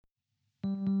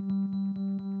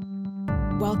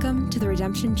Welcome to the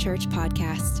Redemption Church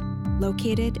podcast,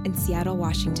 located in Seattle,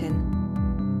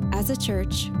 Washington. As a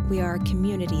church, we are a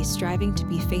community striving to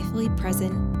be faithfully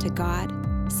present to God,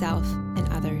 self,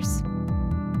 and others.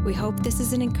 We hope this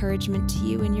is an encouragement to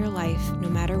you in your life, no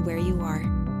matter where you are.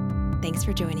 Thanks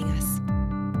for joining us.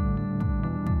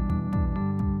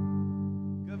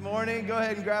 Good morning. Go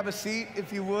ahead and grab a seat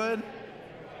if you would.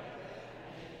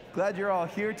 Glad you're all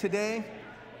here today.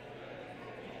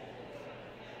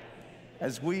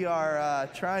 As we are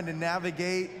trying to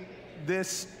navigate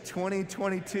this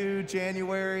 2022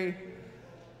 January,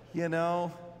 you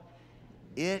know,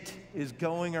 it is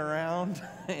going around,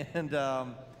 and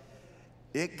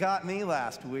it got me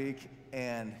last week,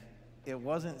 and it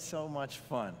wasn't so much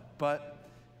fun. But,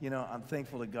 you know, I'm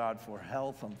thankful to God for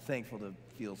health. I'm thankful to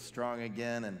feel strong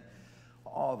again and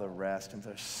all the rest. And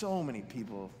there's so many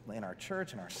people in our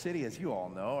church and our city, as you all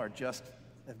know,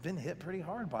 have been hit pretty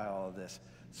hard by all of this.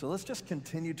 So let's just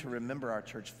continue to remember our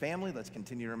church family. Let's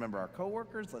continue to remember our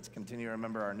coworkers. Let's continue to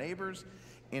remember our neighbors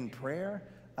in prayer.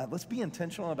 Let's be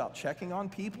intentional about checking on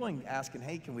people and asking,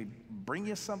 hey, can we bring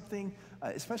you something?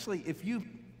 Especially if you,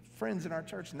 friends in our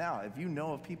church now, if you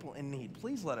know of people in need,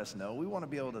 please let us know. We want to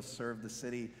be able to serve the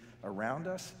city around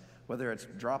us, whether it's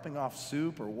dropping off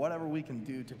soup or whatever we can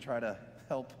do to try to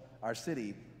help our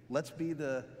city. Let's be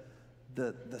the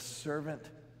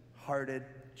servant-hearted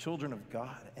children of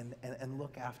God and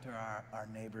look after our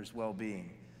neighbors'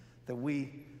 well-being. That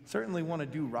we certainly want to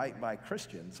do right by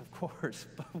Christians, of course,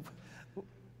 but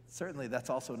certainly that's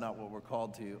also not what we're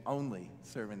called to, only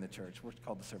serving the church. We're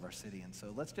called to serve our city, and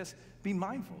so let's just be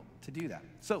mindful to do that.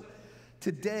 So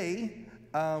today,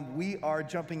 we are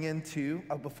jumping into,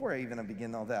 before I even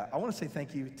begin all that, I want to say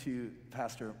thank you to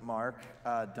Pastor Mark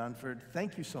Dunford.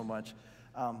 Thank you so much.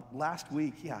 Last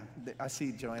week, I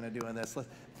see Joanna doing this.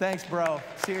 Thanks, bro.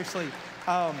 Seriously.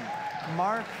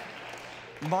 Mark,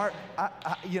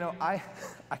 I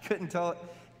couldn't tell,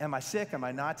 am I sick? Am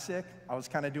I not sick? I was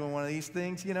kind of doing one of these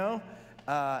things, you know?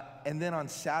 And then on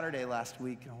Saturday last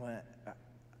week, I went,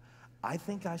 I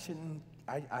think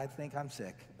I'm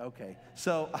sick. Okay.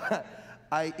 So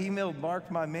I emailed Mark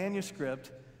my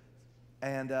manuscript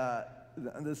and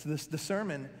the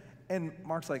sermon, and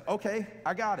Mark's like, okay,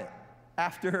 I got it.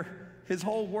 After his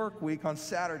whole work week on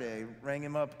Saturday, rang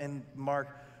him up, and Mark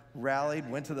rallied,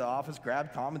 went to the office,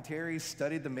 grabbed commentaries,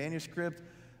 studied the manuscript,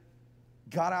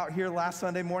 got out here last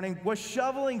Sunday morning, was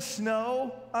shoveling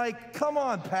snow. Like, come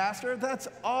on, Pastor, that's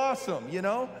awesome, you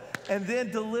know? And then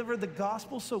delivered the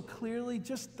gospel so clearly.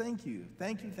 Just thank you.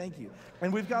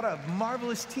 And we've got a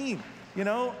marvelous team, you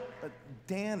know?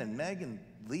 Dan and Meg and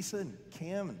Lisa and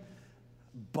Cam and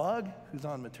Bug, who's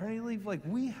on maternity leave. Like,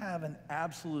 we have an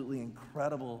absolutely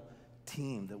incredible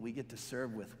team that we get to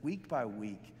serve with week by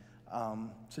week.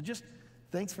 So just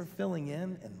thanks for filling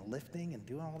in and lifting and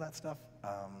doing all that stuff.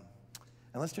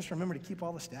 And let's just remember to keep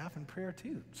all the staff in prayer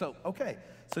too. So, okay,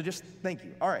 so just thank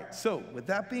you. All right, so with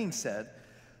that being said,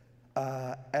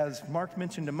 as Mark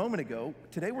mentioned a moment ago,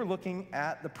 today we're looking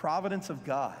at the providence of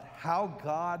God, how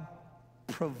God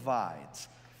provides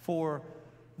for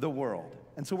the world.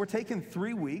 And so we're taking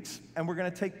 3 weeks, and we're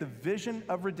going to take the vision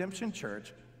of Redemption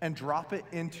Church and drop it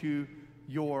into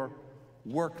your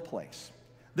workplace.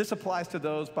 This applies to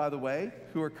those, by the way,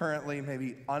 who are currently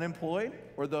maybe unemployed,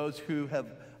 or those who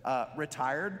have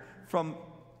retired from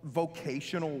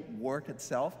vocational work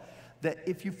itself. That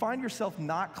if you find yourself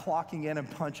not clocking in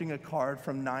and punching a card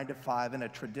from 9 to 5 in a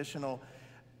traditional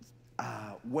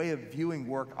way of viewing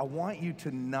work, I want you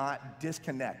to not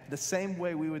disconnect. The same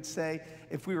way we would say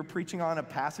if we were preaching on a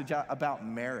passage about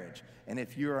marriage, and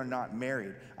if you are not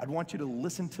married, I'd want you to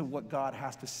listen to what God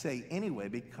has to say anyway,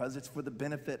 because it's for the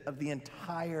benefit of the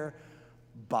entire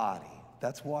body.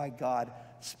 That's why God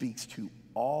speaks to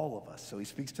all of us. So he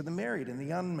speaks to the married and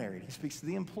the unmarried. He speaks to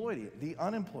the employed, the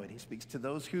unemployed. He speaks to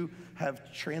those who have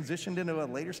transitioned into a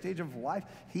later stage of life.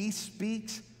 He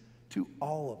speaks to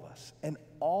all of us. And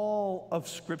all of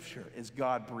Scripture is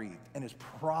God-breathed and is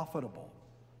profitable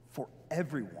for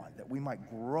everyone, that we might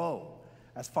grow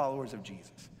as followers of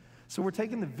Jesus. So we're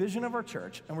taking the vision of our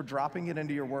church and we're dropping it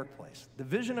into your workplace. The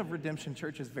vision of Redemption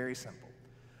Church is very simple.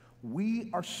 We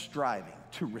are striving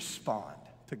to respond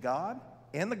to God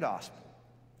and the gospel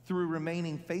through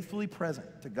remaining faithfully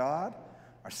present to God,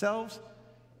 ourselves,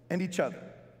 and each other.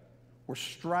 We're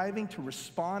striving to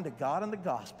respond to God and the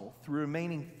gospel through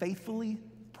remaining faithfully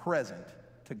present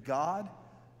to God,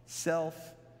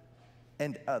 self,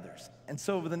 and others. And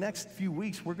so over the next few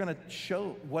weeks, we're going to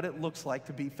show what it looks like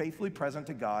to be faithfully present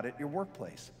to God at your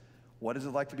workplace. What is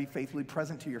it like to be faithfully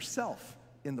present to yourself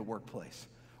in the workplace?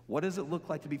 What does it look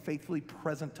like to be faithfully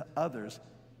present to others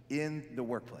in the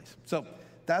workplace? So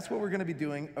that's what we're going to be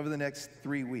doing over the next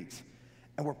 3 weeks.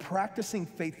 And we're practicing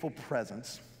faithful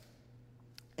presence.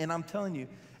 And I'm telling you,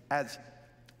 as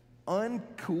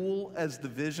uncool as the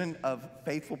vision of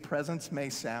faithful presence may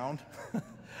sound,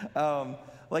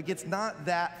 like it's not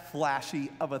that flashy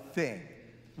of a thing,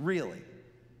 really.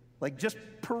 Like just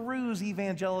peruse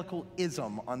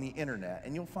evangelicalism on the internet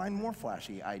and you'll find more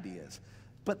flashy ideas.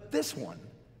 But this one,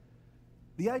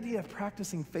 the idea of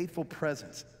practicing faithful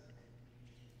presence,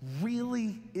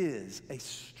 really is a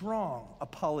strong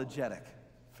apologetic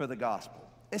for the gospel,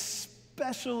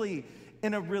 especially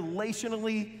in a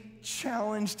relationally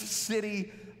challenged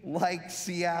city like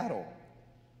Seattle.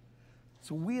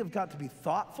 So we have got to be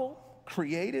thoughtful,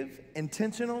 creative,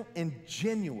 intentional, and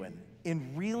genuine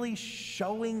in really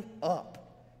showing up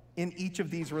in each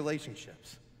of these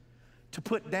relationships. To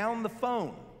put down the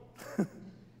phone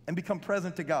and become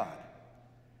present to God.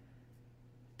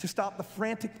 To stop the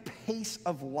frantic pace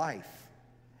of life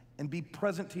and be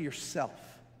present to yourself.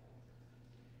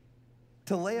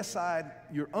 To lay aside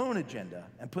your own agenda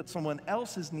and put someone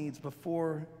else's needs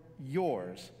before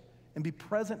yours and be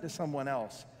present to someone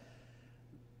else.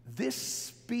 This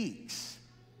speaks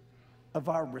of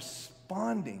our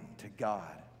responding to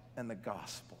God and the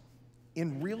gospel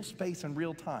in real space and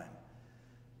real time.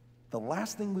 The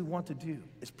last thing we want to do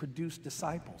is produce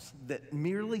disciples that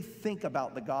merely think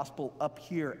about the gospel up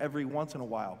here every once in a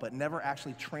while, but never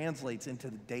actually translates into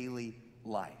the daily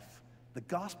life. The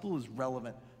gospel is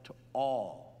relevant to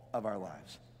all of our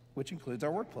lives, which includes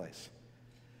our workplace.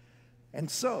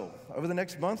 And so, over the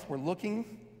next month, we're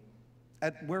looking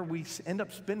at where we end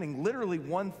up spending literally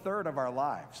 1/3 of our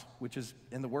lives, which is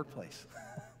in the workplace.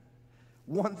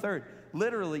 1/3.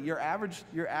 Literally, your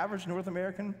average North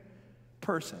American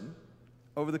person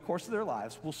over the course of their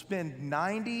lives will spend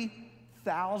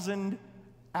 90,000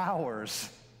 hours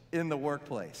in the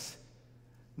workplace.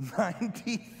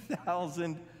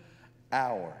 90,000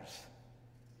 hours.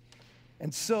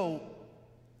 And so,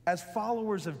 as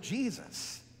followers of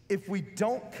Jesus, if we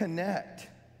don't connect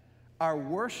our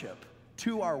worship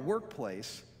to our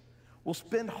workplace, we'll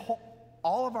spend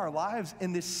all of our lives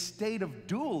in this state of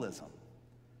dualism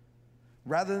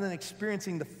rather than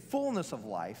experiencing the fullness of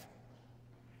life,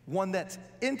 one that's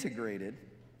integrated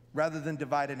rather than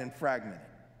divided and fragmented.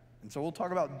 And so we'll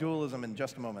talk about dualism in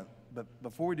just a moment. But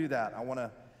before we do that, I want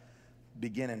to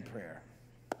begin in prayer.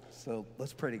 So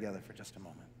let's pray together for just a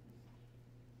moment.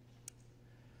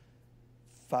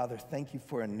 Father, thank you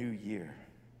for a new year.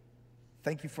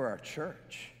 Thank you for our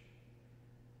church.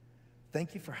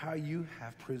 Thank you for how you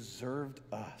have preserved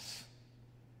us.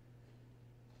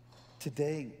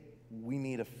 Today, we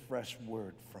need a fresh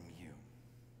word from you.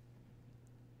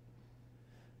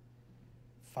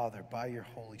 Father, by your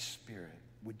Holy Spirit,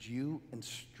 would you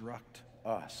instruct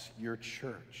us, your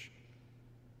church,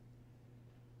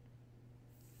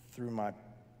 through my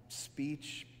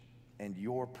speech and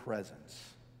your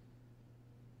presence?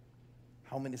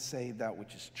 Help me to say that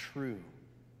which is true.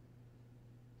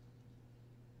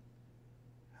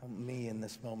 Help me in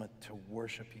this moment to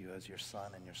worship you as your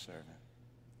son and your servant.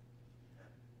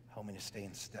 Help me to stay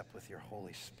in step with your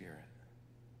Holy Spirit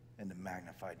and to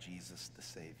magnify Jesus the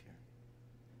Savior.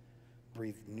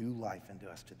 Breathe new life into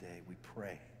us today, we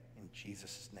pray in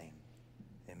Jesus' name.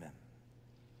 Amen.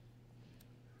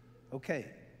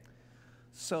 Okay,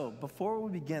 so before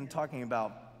we begin talking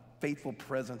about faithful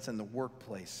presence in the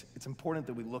workplace, it's important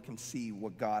that we look and see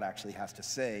what God actually has to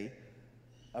say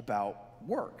about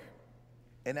work.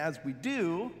 And as we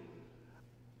do,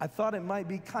 I thought it might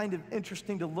be kind of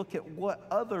interesting to look at what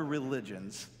other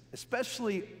religions,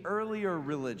 especially earlier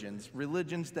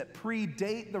religions that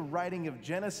predate the writing of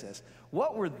Genesis,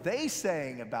 what were they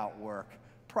saying about work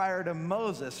prior to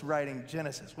Moses writing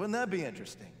Genesis? Wouldn't that be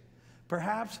interesting?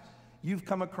 Perhaps you've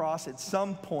come across at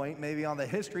some point, maybe on the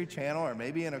History Channel or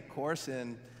maybe in a course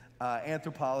in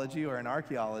anthropology or in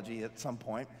archaeology at some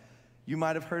point, you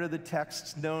might have heard of the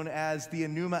texts known as the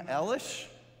Enuma Elish.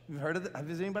 You've heard of it?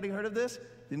 Has anybody heard of this?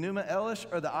 The Enuma Elish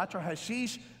or the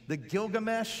Atrahasis, the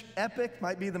Gilgamesh epic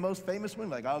might be the most famous one.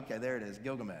 Like, okay, there it is,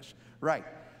 Gilgamesh. Right.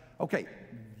 Okay,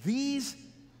 these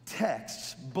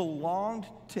texts belonged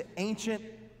to ancient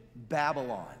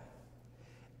Babylon.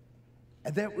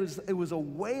 And it was a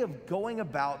way of going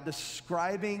about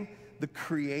describing the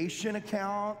creation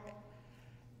account,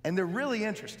 and they're really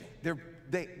interesting.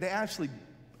 They actually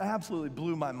absolutely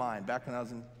blew my mind back when I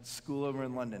was in school over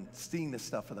in London, seeing this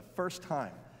stuff for the first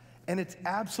time. And it's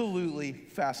absolutely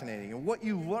fascinating. And what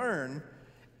you learn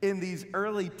in these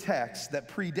early texts that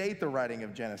predate the writing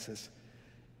of Genesis,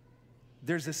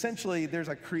 there's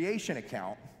a creation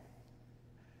account,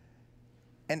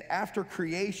 And after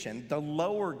creation, the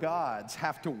lower gods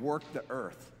have to work the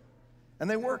earth. And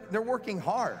they're working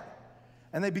hard.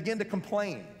 And they begin to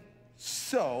complain.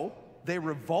 So they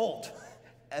revolt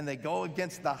and they go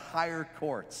against the higher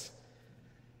courts.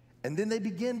 And then they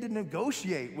begin to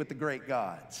negotiate with the great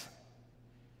gods.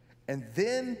 And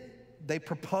then they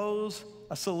propose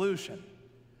a solution.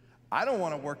 I don't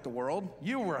want to work the world.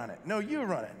 You run it. No, you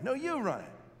run it. No, you run it.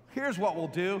 Here's what we'll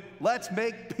do. Let's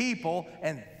make people,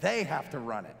 and they have to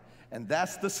run it. And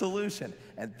that's the solution.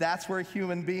 And that's where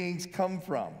human beings come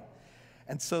from.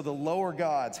 And so the lower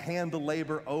gods hand the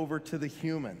labor over to the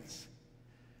humans.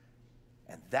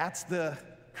 And that's the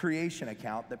creation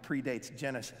account that predates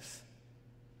Genesis.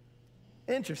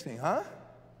 Interesting, huh?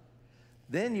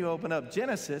 Then you open up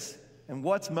Genesis, and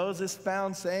what's Moses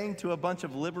found saying to a bunch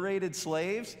of liberated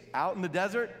slaves out in the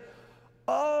desert?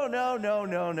 Oh, no, no,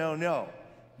 no, no, no.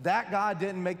 That God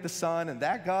didn't make the sun, and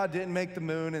that God didn't make the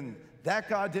moon, and that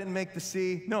God didn't make the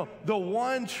sea. No, the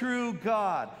one true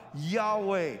God,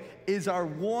 Yahweh, is our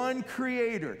one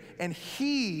creator, and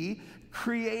he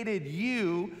created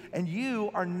you, and you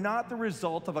are not the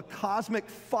result of a cosmic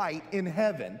fight in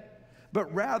heaven,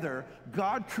 but rather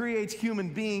God creates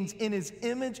human beings in his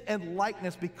image and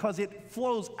likeness because it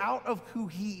flows out of who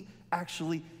he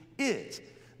actually is.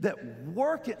 That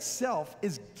work itself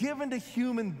is given to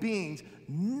human beings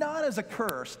not as a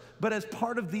curse, but as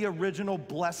part of the original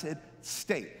blessed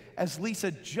state. As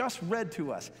Lisa just read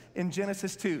to us in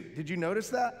Genesis 2. Did you notice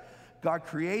that? God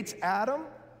creates Adam,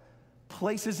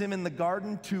 places him in the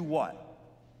garden to what?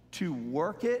 To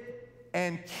work it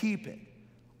and keep it.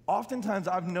 Oftentimes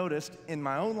I've noticed in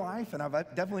my own life, and I've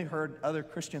definitely heard other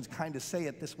Christians kind of say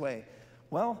it this way,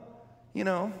 well, you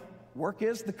know, work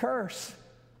is the curse.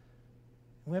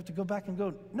 We have to go back and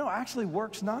go, no, actually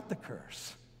work's not the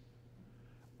curse.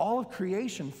 All of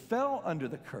creation fell under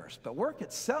the curse, but work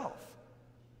itself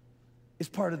is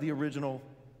part of the original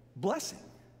blessing.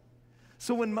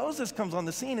 So when Moses comes on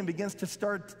the scene and begins to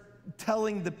start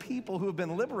telling the people who have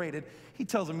been liberated, he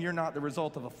tells them, you're not the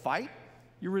result of a fight,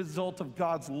 you're a result of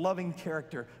God's loving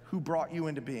character who brought you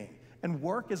into being. And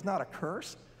work is not a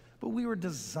curse, but we were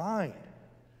designed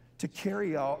to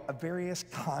carry out a various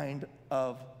kind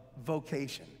of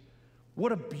vocation.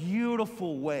 What a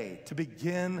beautiful way to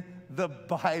begin the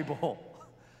Bible.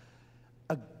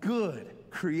 A good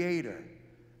creator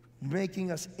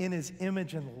making us in his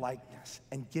image and likeness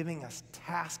and giving us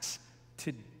tasks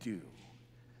to do.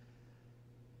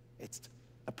 It's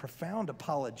a profound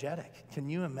apologetic. Can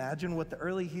you imagine what the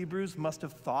early Hebrews must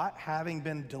have thought, having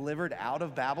been delivered out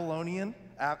of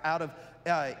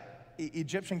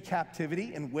Egyptian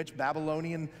captivity in which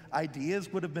Babylonian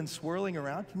ideas would have been swirling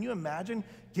around? Can you imagine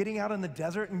getting out in the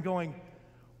desert and going,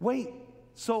 wait,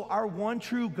 so our one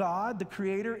true God, the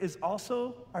Creator, is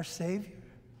also our Savior?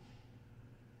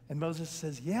 And Moses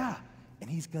says, yeah, and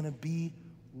he's going to be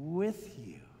with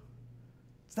you.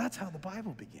 So that's how the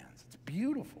Bible begins. It's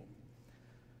beautiful.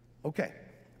 Okay,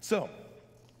 so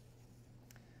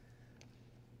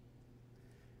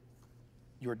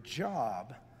your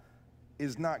job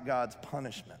is not God's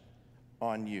punishment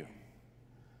on you.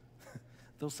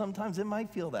 Though sometimes it might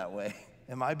feel that way.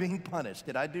 Am I being punished?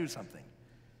 Did I do something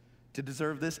to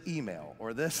deserve this email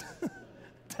or this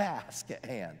task at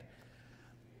hand?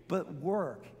 But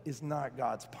work is not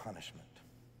God's punishment.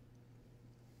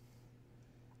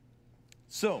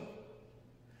 So,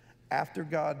 after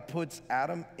God puts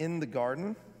Adam in the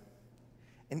garden,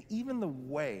 and even the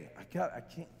way, I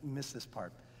can't miss this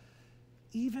part.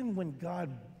 Even when God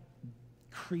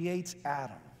creates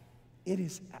Adam, it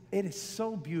is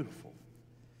so beautiful.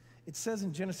 It says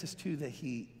in Genesis 2 that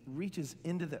he reaches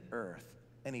into the earth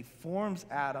and he forms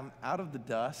Adam out of the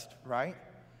dust, right?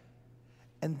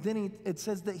 And then it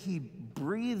says that he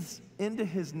breathes into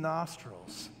his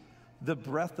nostrils the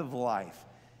breath of life.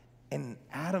 And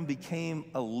Adam became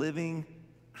a living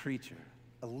creature,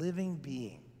 a living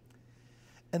being.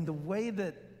 And the way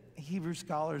that Hebrew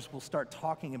scholars will start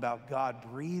talking about God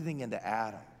breathing into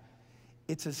Adam,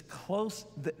 it's as close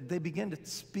that they begin to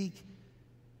speak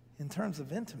in terms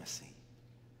of intimacy,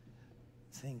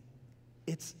 saying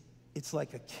it's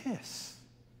like a kiss.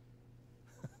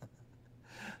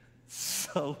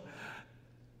 So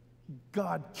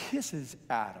God kisses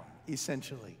Adam,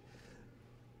 essentially.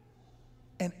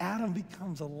 And Adam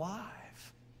becomes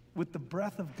alive with the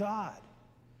breath of God.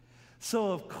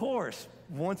 So of course,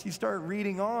 once you start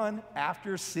reading on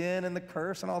after sin and the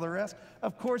curse and all the rest,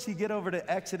 of course you get over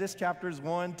to Exodus chapters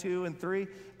 1, 2, and 3.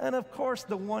 And of course,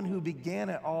 the one who began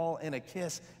it all in a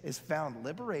kiss is found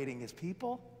liberating his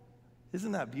people.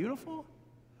 Isn't that beautiful?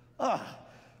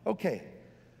 Okay.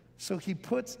 So he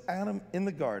puts Adam in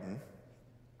the garden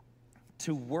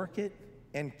to work it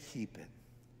and keep it.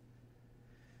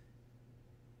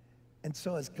 And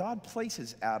so as God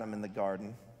places Adam in the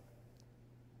garden,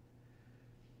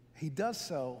 he does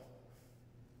so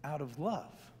out of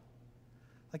love.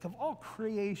 Like, of all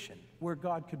creation, where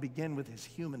God could begin with his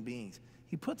human beings,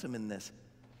 he puts them in this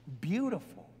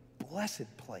beautiful,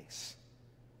 blessed place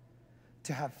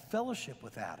to have fellowship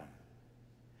with Adam,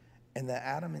 and that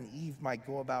Adam and Eve might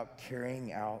go about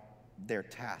carrying out their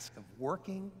task of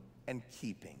working and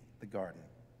keeping the garden.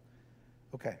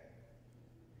 Okay.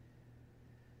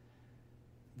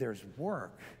 There's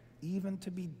work even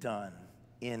to be done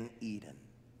in Eden.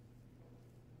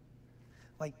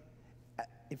 Like,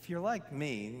 if you're like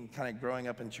me, kind of growing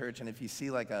up in church, and if you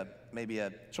see like maybe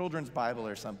a children's Bible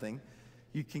or something,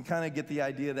 you can kind of get the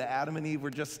idea that Adam and Eve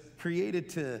were just created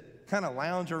to kind of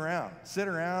lounge around, sit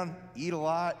around, eat a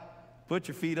lot, put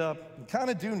your feet up, and kind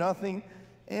of do nothing,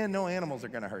 and no animals are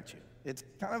going to hurt you. It's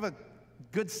kind of a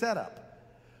good setup.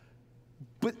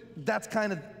 But that's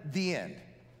kind of the end.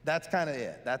 That's kind of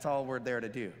it. That's all we're there to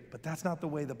do. But that's not the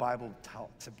way the Bible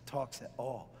talks at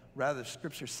all. Rather,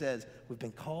 Scripture says we've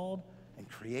been called and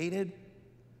created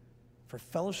for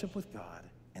fellowship with God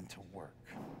and to work.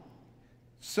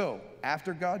 So,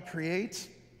 after God creates,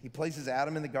 he places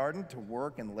Adam in the garden to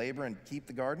work and labor and keep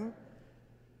the garden.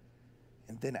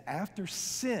 And then after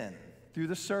sin, through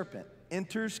the serpent,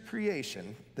 enters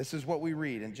creation, this is what we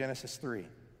read in Genesis 3.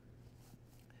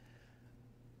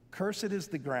 Cursed is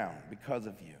the ground because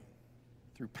of you.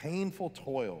 Through painful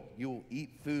toil, you will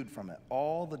eat food from it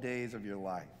all the days of your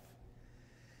life.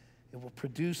 It will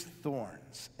produce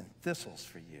thorns and thistles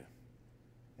for you.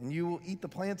 And you will eat the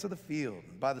plants of the field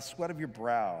by the sweat of your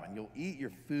brow, and you'll eat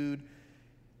your food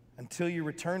until you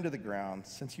return to the ground,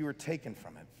 since you were taken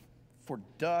from it. For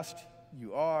dust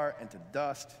you are, and to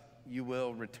dust you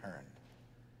will return.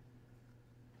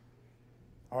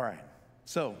 All right,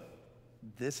 so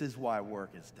this is why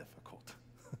work is difficult.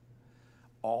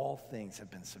 All things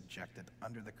have been subjected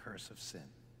under the curse of sin.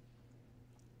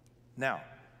 Now,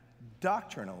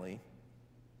 doctrinally,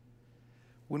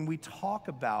 when we talk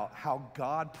about how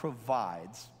God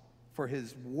provides for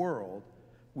his world,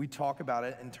 we talk about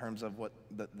it in terms of what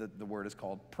the word is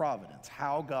called providence,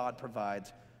 how God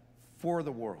provides for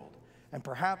the world. And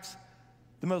perhaps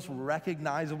the most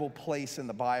recognizable place in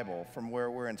the Bible from where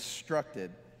we're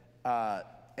instructed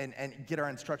and get our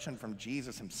instruction from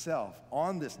Jesus himself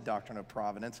on this doctrine of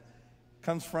providence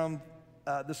comes from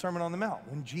the Sermon on the Mount.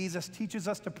 When Jesus teaches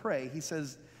us to pray, he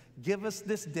says, "Give us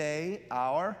this day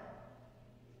our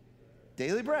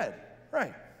daily bread."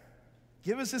 Right.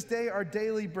 Give us this day our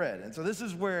daily bread. And so this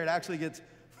is where it actually gets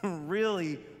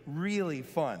really, really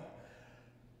fun.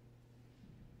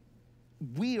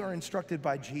 We are instructed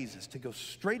by Jesus to go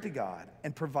straight to God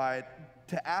and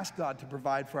to ask God to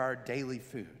provide for our daily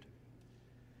food.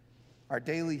 Our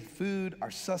daily food,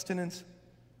 our sustenance.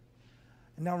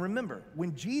 Now remember,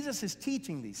 when Jesus is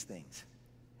teaching these things,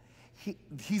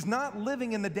 he's not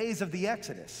living in the days of the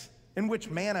Exodus, in which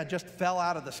manna just fell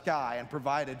out of the sky and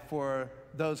provided for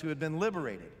those who had been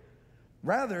liberated.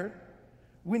 Rather,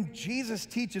 when Jesus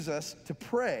teaches us to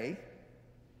pray,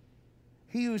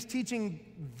 he was teaching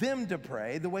them to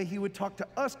pray the way he would talk to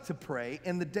us to pray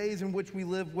in the days in which we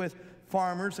live with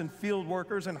farmers and field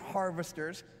workers and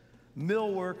harvesters,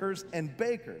 mill workers and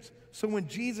bakers. So when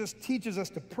Jesus teaches us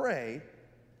to pray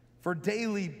for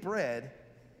daily bread,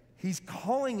 he's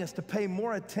calling us to pay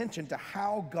more attention to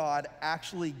how God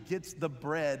actually gets the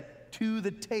bread to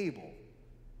the table,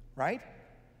 right?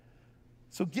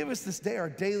 So give us this day our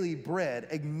daily bread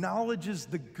acknowledges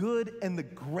the good and the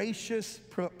gracious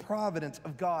providence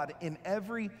of God in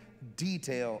every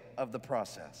detail of the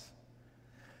process.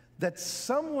 That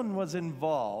someone was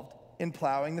involved in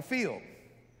plowing the field,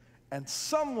 and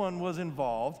someone was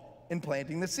involved in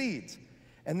planting the seeds,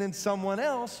 and then someone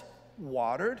else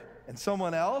watered, and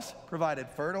someone else provided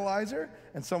fertilizer,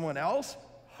 and someone else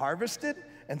harvested,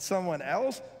 and someone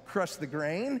else crushed the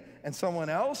grain, and someone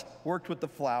else worked with the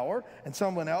flour, and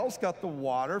someone else got the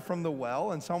water from the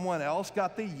well, and someone else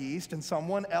got the yeast, and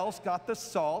someone else got the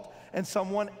salt, and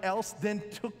someone else then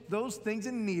took those things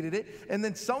and kneaded it, and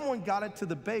then someone got it to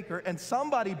the baker, and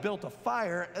somebody built a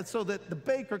fire so that the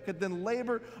baker could then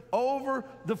labor over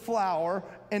the flour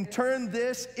and turn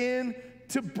this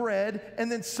into bread, and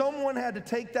then someone had to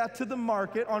take that to the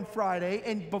market on Friday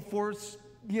and before,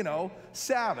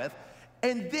 Sabbath,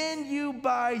 and then you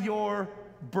buy your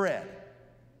bread.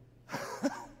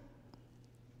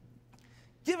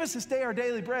 Give us this day our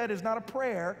daily bread is not a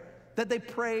prayer that they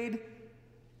prayed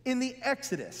in the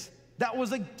Exodus. That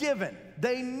was a given.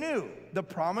 They knew the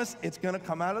promise, it's going to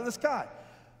come out of the sky.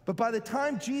 But by the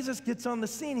time Jesus gets on the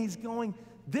scene, he's going,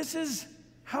 this is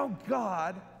how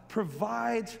God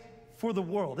provides for the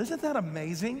world. Isn't that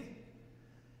amazing?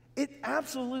 It's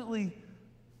absolutely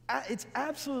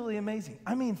amazing.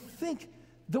 I mean, think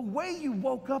the way you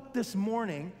woke up this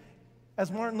morning,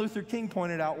 as Martin Luther King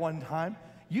pointed out one time,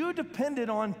 you depended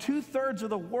on 2/3 of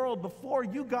the world before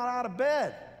you got out of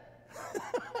bed.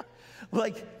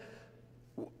 Like,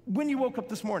 when you woke up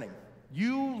this morning,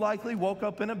 you likely woke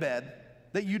up in a bed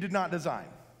that you did not design.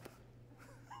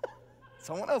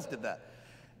 Someone else did that.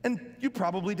 And you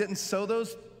probably didn't sew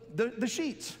the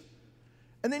sheets.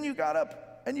 And then you got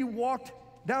up and you walked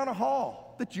down a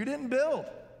hall that you didn't build.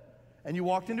 And you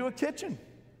walked into a kitchen.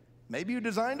 Maybe you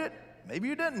designed it, maybe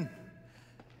you didn't.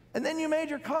 And then you made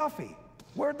your coffee.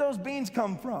 Where'd those beans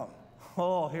come from?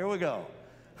 Oh, here we go.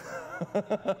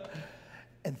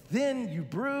 And then you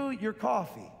brew your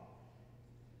coffee.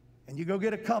 And you go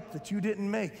get a cup that you didn't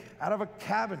make out of a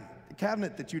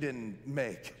cabinet that you didn't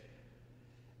make.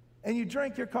 And you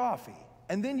drank your coffee.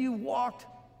 And then you walked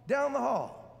down the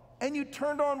hall. And you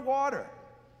turned on water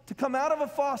to come out of a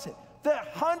faucet that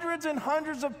hundreds and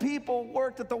hundreds of people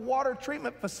worked at the water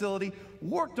treatment facility,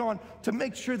 worked on to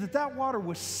make sure that that water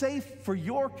was safe for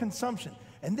your consumption.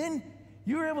 And then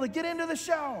you were able to get into the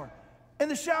shower. And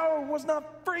the shower was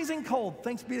not freezing cold,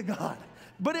 thanks be to God,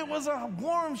 but it was a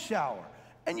warm shower.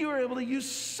 And you were able to use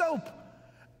soap.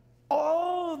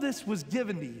 All of this was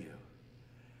given to you.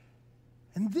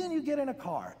 And then you get in a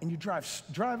car and you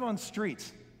drive on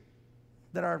streets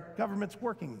that our government's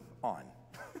working on.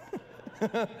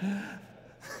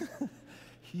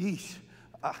 Yeesh.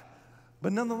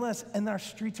 But nonetheless, and our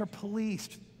streets are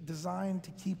policed, designed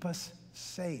to keep us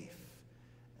safe.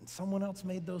 And someone else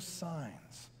made those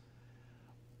signs.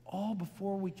 All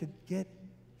before we could get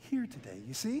here today.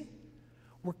 You see?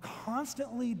 We're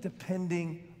constantly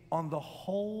depending on the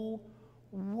whole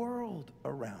world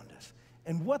around us.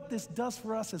 And what this does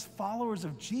for us as followers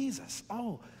of Jesus,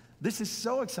 this is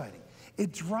so exciting.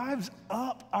 It drives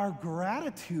up our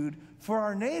gratitude for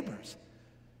our neighbors.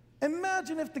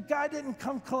 Imagine if the guy didn't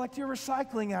come collect your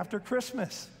recycling after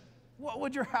Christmas. What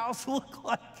would your house look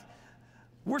like?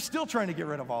 We're still trying to get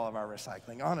rid of all of our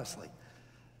recycling, honestly.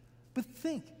 But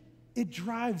think, it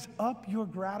drives up your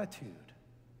gratitude.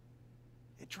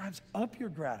 It drives up your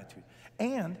gratitude.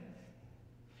 And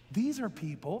these are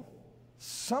people,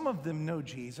 some of them know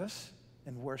Jesus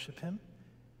and worship him,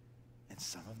 and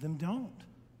some of them don't.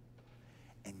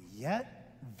 And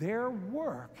yet, their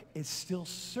work is still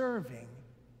serving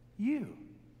you.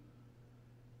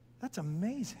 That's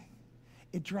amazing.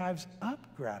 It drives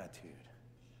up gratitude.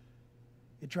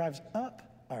 It drives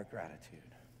up our gratitude.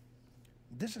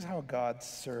 This is how God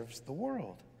serves the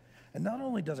world. And not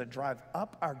only does it drive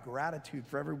up our gratitude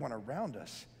for everyone around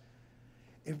us,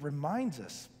 it reminds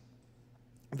us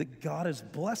that God is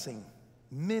blessing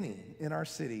many in our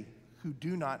city who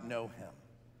do not know him.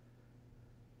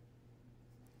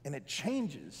 And it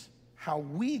changes how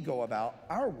we go about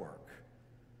our work,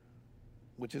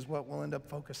 which is what we'll end up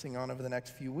focusing on over the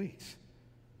next few weeks.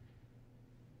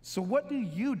 So what do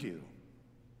you do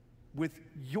with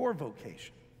your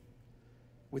vocation,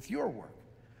 with your work?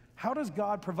 How does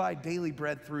God provide daily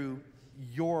bread through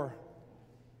your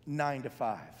 9 to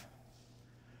 5?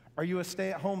 Are you a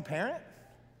stay-at-home parent?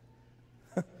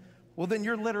 Well, then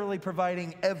you're literally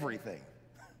providing everything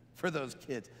for those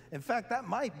kids. In fact,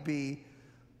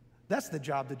 that's the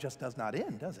job that just does not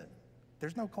end, does it?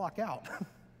 There's no clock out.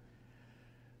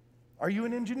 Are you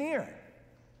an engineer?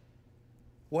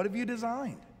 What have you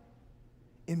designed?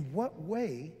 In what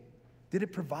way did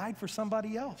it provide for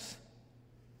somebody else?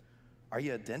 Are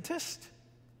you a dentist?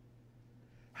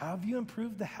 How have you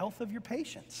improved the health of your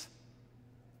patients?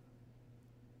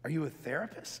 Are you a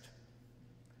therapist?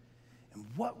 In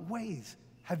what ways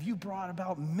have you brought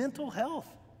about mental health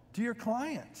to your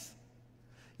clients?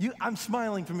 I'm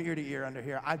smiling from ear to ear under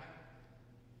here.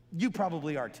 You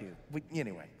probably are too.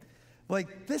 Anyway,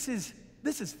 this is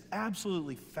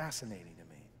absolutely fascinating to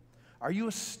me. Are you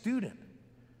a student?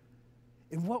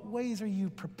 In what ways are you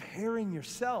preparing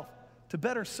yourself to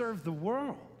better serve the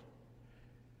world?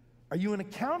 Are you an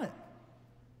accountant?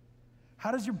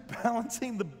 How does your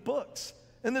balancing the books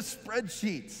and the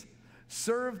spreadsheets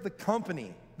serve the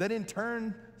company that in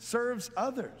turn serves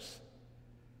others?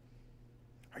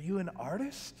 Are you an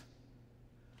artist?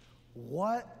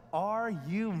 What are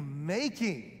you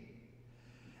making?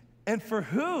 And for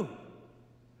who?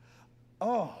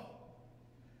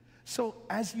 So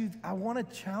I want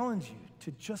to challenge you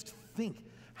to just think,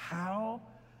 how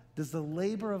does the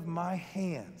labor of my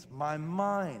hands, my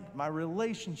mind, my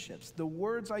relationships, the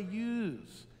words I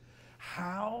use,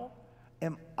 how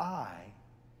am I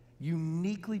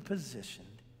uniquely positioned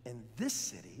in this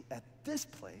city, at this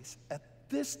place, at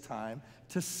this time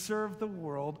to serve the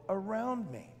world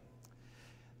around me.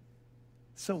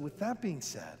 So with that being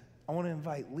said, I want to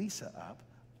invite Lisa up.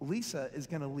 Lisa is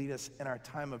going to lead us in our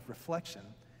time of reflection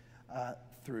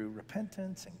through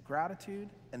repentance and gratitude,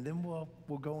 and then we'll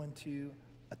go into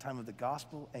a time of the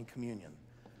gospel and communion.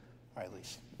 All right,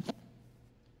 Lisa.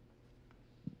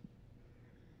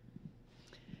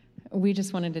 We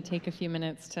just wanted to take a few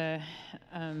minutes to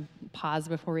pause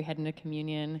before we head into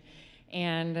communion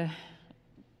and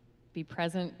be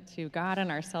present to God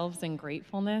and ourselves in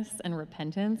gratefulness and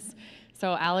repentance.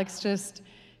 So Alex just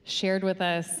shared with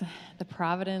us the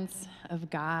providence of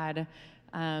God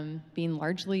being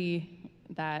largely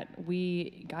that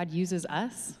God uses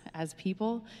us as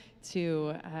people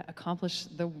to accomplish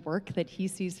the work that he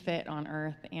sees fit on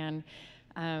earth. And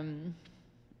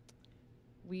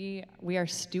we are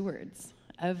stewards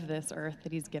of this earth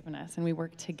that he's given us, and we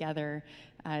work together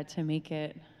to make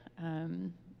it,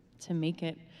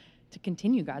 to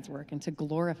continue God's work and to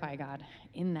glorify God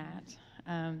in that.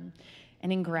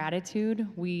 And in gratitude,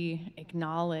 we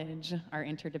acknowledge our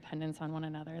interdependence on one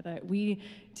another, that we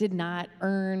did not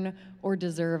earn or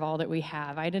deserve all that we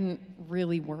have. I didn't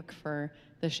really work for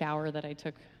the shower that I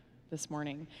took this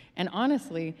morning. And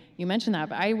honestly, you mentioned that,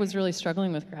 but I was really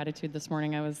struggling with gratitude this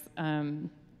morning. I was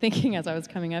thinking as I was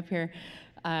coming up here,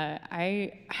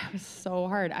 I was so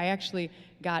hard. I actually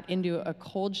got into a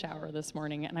cold shower this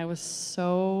morning, and I was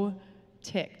so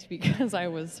ticked because I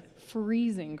was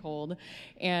freezing cold.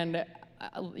 And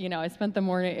I spent the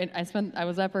morning, I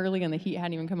was up early and the heat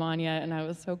hadn't even come on yet, and I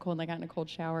was so cold, and I got in a cold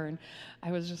shower, and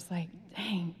I was just like,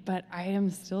 dang, but I am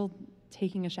still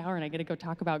taking a shower, and I get to go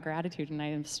talk about gratitude, and I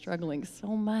am struggling so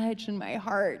much in my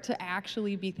heart to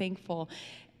actually be thankful.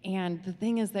 And the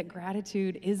thing is that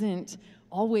gratitude isn't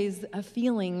always a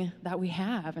feeling that we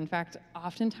have. In fact,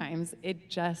 oftentimes it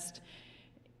just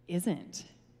isn't.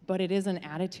 But it is an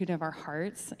attitude of our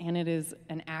hearts, and it is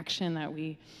an action that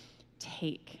we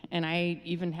take. And I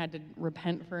even had to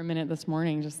repent for a minute this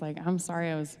morning, just like, I'm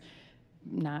sorry I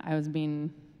was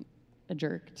being a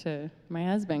jerk to my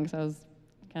husband because I was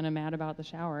kind of mad about the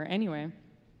shower. Anyway,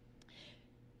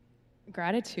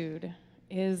 gratitude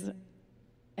is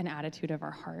an attitude of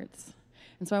our hearts.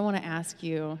 And so I want to ask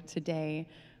you today,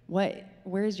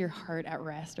 where is your heart at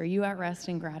rest? Are you at rest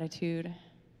in gratitude?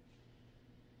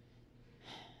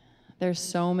 There's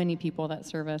so many people that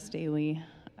serve us daily,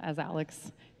 as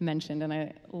Alex mentioned, and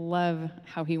I love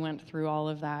how he went through all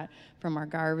of that, from our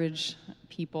garbage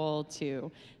people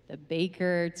to the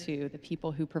baker to the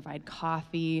people who provide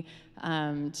coffee,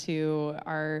 to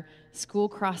our school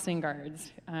crossing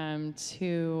guards,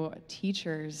 to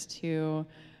teachers, to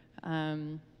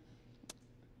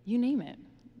you name it.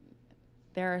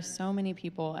 There are so many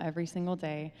people every single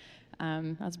day.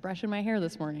 I was brushing my hair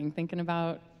this morning thinking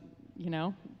about,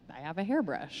 I have a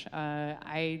hairbrush.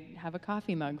 I have a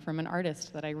coffee mug from an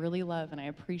artist that I really love, and I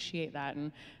appreciate that,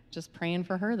 and just praying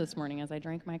for her this morning as I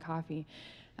drank my coffee.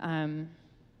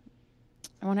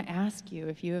 I want to ask you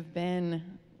if you have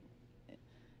been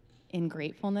in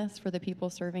gratefulness for the people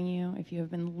serving you, if you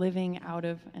have been living out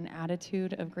of an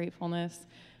attitude of gratefulness,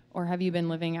 or have you been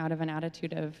living out of an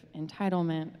attitude of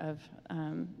entitlement, of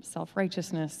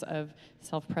self-righteousness, of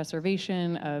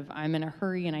self-preservation, of I'm in a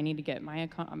hurry and I need to get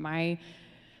my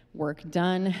work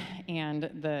done, and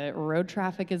the road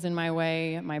traffic is in my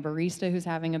way, my barista who's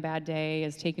having a bad day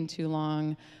is taking too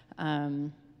long,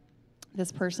 this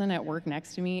person at work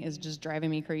next to me is just driving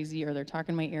me crazy, or they're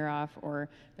talking my ear off, or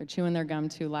they're chewing their gum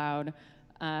too loud.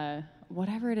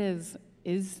 Whatever it is,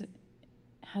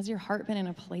 has your heart been in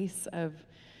a place of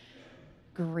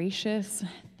gracious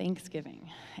thanksgiving?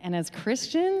 And as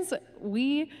Christians,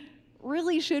 we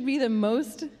really should be the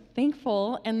most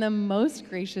thankful and the most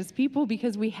gracious people,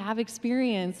 because we have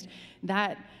experienced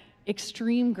that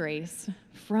extreme grace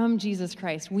from Jesus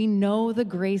Christ. We know the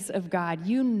grace of God.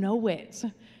 You know it.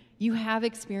 You have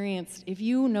experienced, if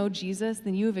you know Jesus,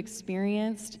 then you have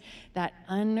experienced that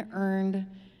unearned,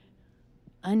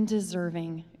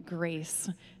 undeserving grace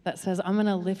that says, I'm going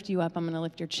to lift you up, I'm going to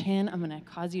lift your chin, I'm going to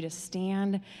cause you to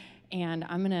stand, and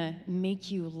I'm going to make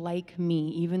you like me,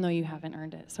 even though you haven't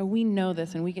earned it. So we know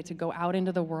this, and we get to go out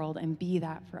into the world and be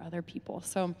that for other people.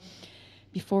 So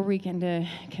before we get into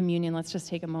communion, let's just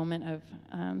take a moment of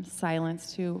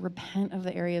silence to repent of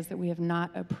the areas that we have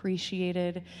not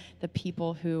appreciated, the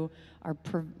people who are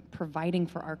providing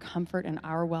for our comfort and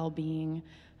our well-being,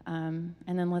 and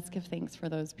then let's give thanks for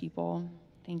those people.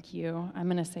 Thank you. I'm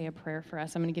going to say a prayer for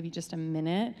us. I'm going to give you just a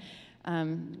minute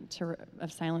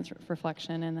of silence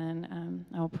reflection, and then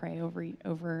I will pray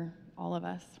over all of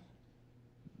us.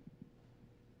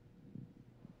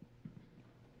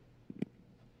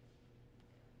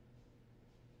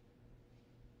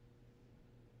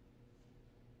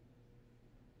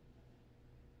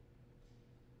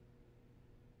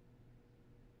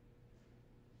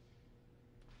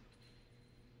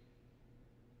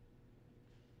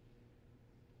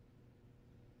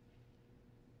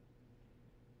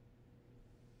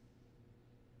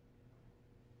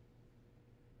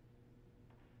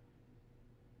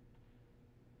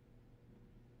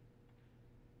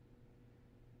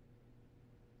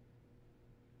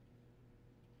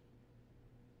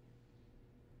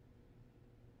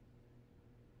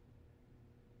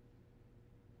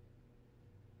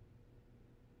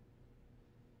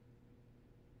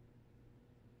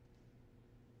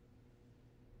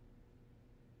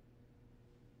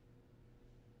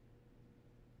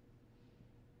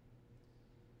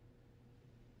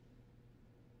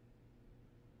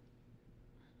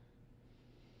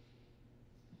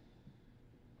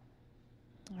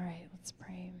 All right, let's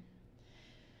pray.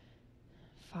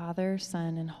 Father,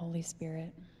 Son, and Holy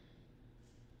Spirit,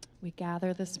 we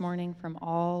gather this morning from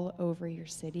all over your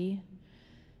city.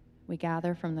 We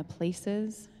gather from the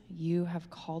places you have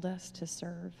called us to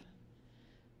serve.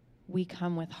 We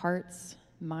come with hearts,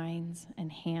 minds,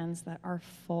 and hands that are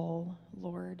full,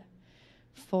 Lord,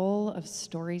 full of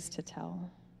stories to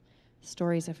tell,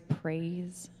 stories of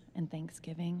praise and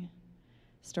thanksgiving,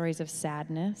 stories of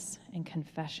sadness and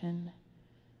confession.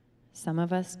 Some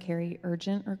of us carry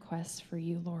urgent requests for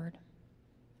you, Lord.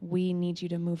 We need you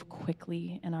to move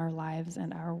quickly in our lives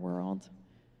and our world.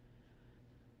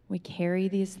 We carry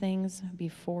these things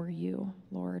before you,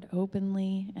 Lord,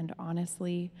 openly and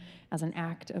honestly as an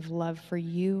act of love for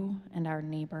you and our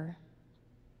neighbor.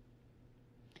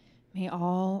 May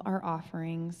all our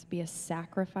offerings be a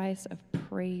sacrifice of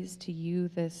praise to you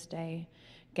this day.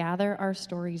 Gather our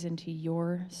stories into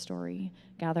your story.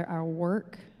 Gather our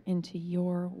work into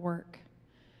your work.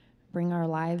 Bring our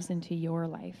lives into your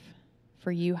life.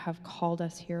 For you have called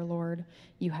us here, Lord.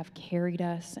 You have carried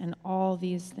us and all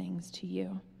these things to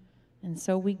you. And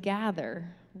so we gather,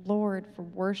 Lord, for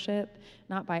worship,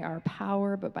 not by our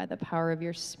power, but by the power of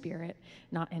your Spirit,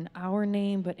 not in our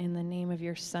name, but in the name of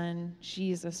your Son,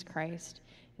 Jesus Christ.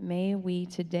 May we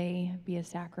today be a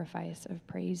sacrifice of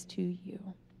praise to you.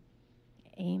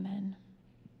 Amen.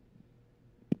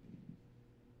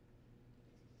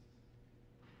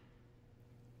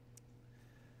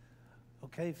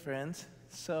 Okay, friends.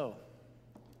 So,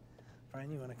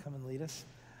 Brian, you want to come and lead us?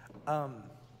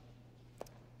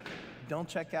 Don't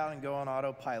check out and go on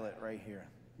autopilot right here.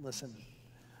 Listen,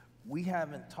 we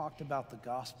haven't talked about the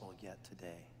gospel yet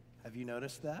today. Have you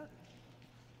noticed that?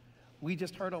 We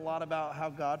just heard a lot about how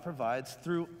God provides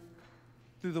through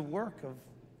the work of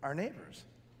our neighbors.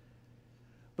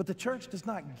 But the church does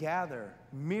not gather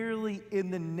merely in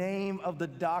the name of the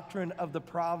doctrine of the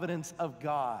providence of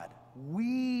God.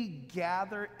 We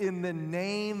gather in the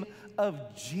name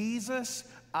of Jesus,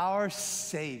 our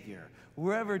Savior.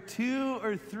 Wherever 2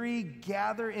 or 3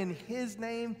 gather in his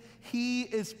name, he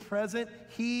is present.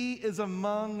 He is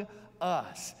among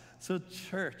us. So,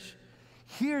 church,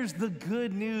 here's the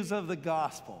good news of the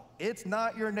gospel. It's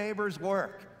not your neighbor's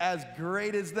work, as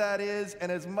great as that is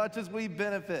and as much as we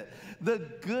benefit. The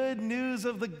good news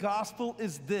of the gospel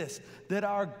is this, that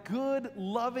our good,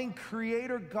 loving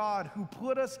Creator God who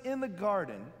put us in the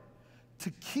garden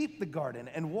to keep the garden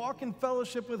and walk in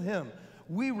fellowship with him,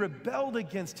 we rebelled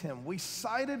against him. We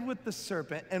sided with the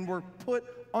serpent and were put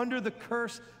under the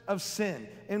curse of sin,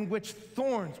 in which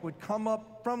thorns would come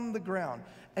up from the ground.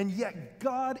 And yet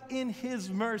God, in his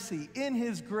mercy, in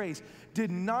his grace, did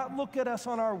not look at us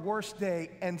on our worst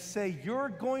day and say, you're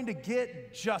going to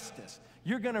get justice.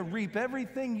 You're going to reap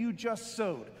everything you just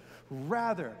sowed.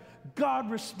 Rather,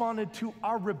 God responded to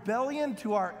our rebellion,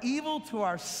 to our evil, to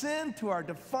our sin, to our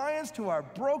defiance, to our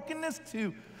brokenness,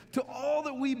 to all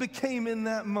that we became in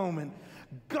that moment.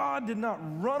 God did not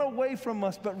run away from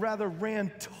us, but rather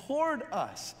ran toward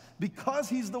us because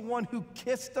he's the one who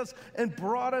kissed us and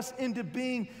brought us into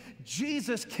being.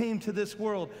 Jesus came to this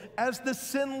world as the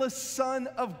sinless Son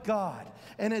of God.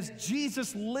 And as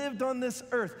Jesus lived on this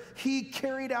earth, he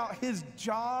carried out his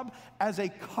job as a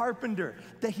carpenter,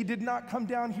 that he did not come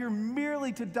down here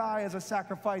merely to die as a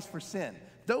sacrifice for sin,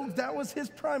 though that was his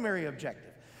primary objective.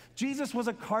 Jesus was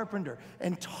a carpenter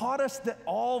and taught us that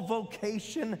all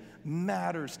vocation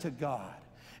matters to God.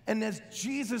 And as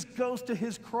Jesus goes to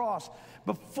his cross,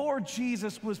 before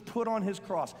Jesus was put on his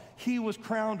cross, he was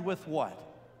crowned with what?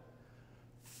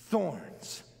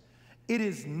 Thorns. It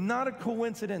is not a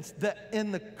coincidence that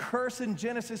in the curse in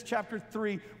Genesis chapter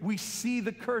 3, we see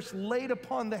the curse laid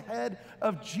upon the head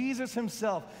of Jesus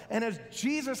himself. And as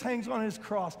Jesus hangs on his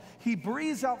cross, he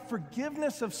breathes out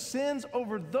forgiveness of sins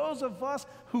over those of us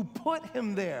who put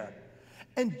him there.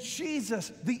 And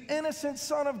Jesus, the innocent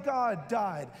Son of God,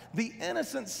 died. The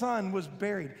innocent Son was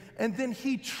buried. And then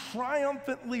he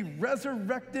triumphantly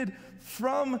resurrected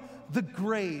from the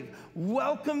grave,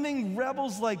 welcoming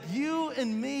rebels like you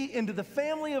and me into the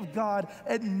family of God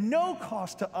at no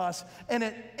cost to us and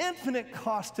at infinite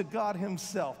cost to God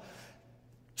himself.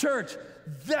 Church,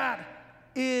 that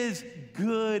is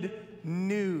good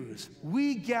news.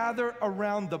 We gather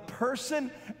around the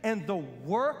person and the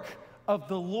work of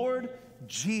the Lord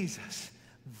Jesus.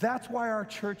 That's why our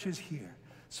church is here.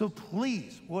 So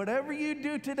please, whatever you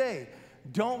do today,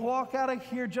 don't walk out of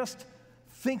here just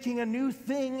thinking a new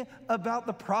thing about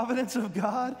the providence of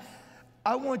God.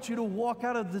 I want you to walk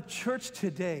out of the church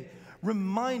today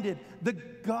reminded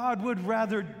that God would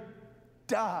rather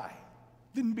die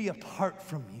than be apart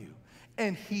from you.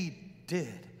 And he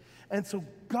did. And so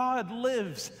God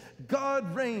lives,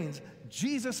 God reigns,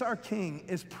 Jesus, our King,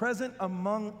 is present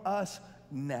among us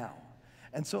now.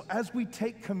 And so as we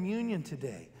take communion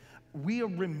today, we are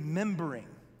remembering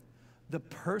the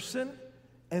person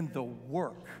and the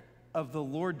work of the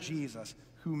Lord Jesus,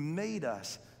 who made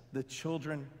us the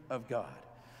children of God.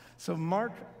 So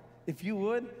Mark, if you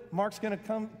would, Mark's gonna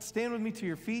come, stand with me to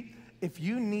your feet. If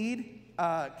you need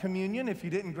communion, if you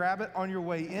didn't grab it on your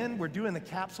way in, we're doing the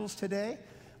capsules today.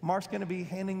 Mark's gonna be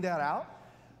handing that out.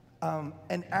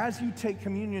 And as you take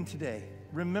communion today,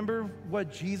 remember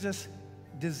what Jesus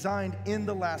designed in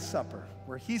the Last Supper,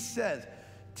 where he says,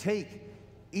 take,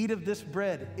 eat of this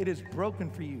bread, it is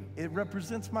broken for you. It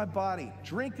represents my body.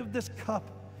 Drink of this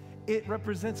cup, it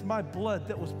represents my blood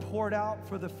that was poured out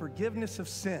for the forgiveness of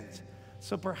sins.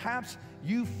 So perhaps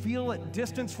you feel at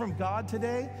distance from God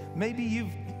today. Maybe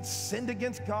you've sinned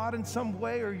against God in some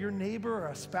way, or your neighbor or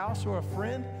a spouse or a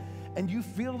friend, and you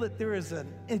feel that there is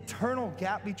an eternal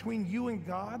gap between you and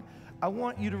God. I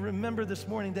want you to remember this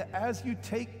morning that as you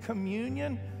take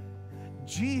communion,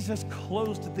 Jesus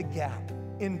closed the gap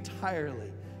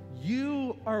entirely.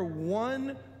 You are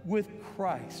one with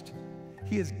Christ.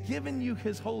 He has given you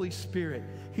his Holy Spirit.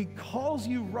 He calls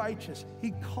you righteous.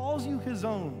 He calls you his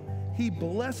own. He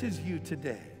blesses you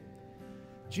today.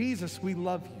 Jesus, we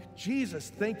love you.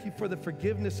 Jesus, thank you for the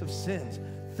forgiveness of sins.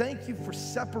 Thank you for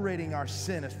separating our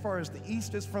sin as far as the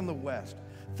east is from the west.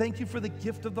 Thank you for the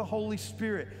gift of the Holy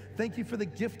Spirit. Thank you for the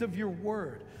gift of your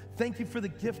word. Thank you for the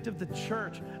gift of the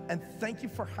church. And thank you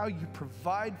for how you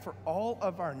provide for all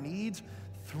of our needs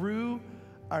through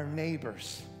our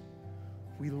neighbors.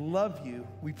 We love you.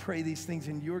 We pray these things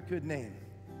in your good name.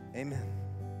 Amen.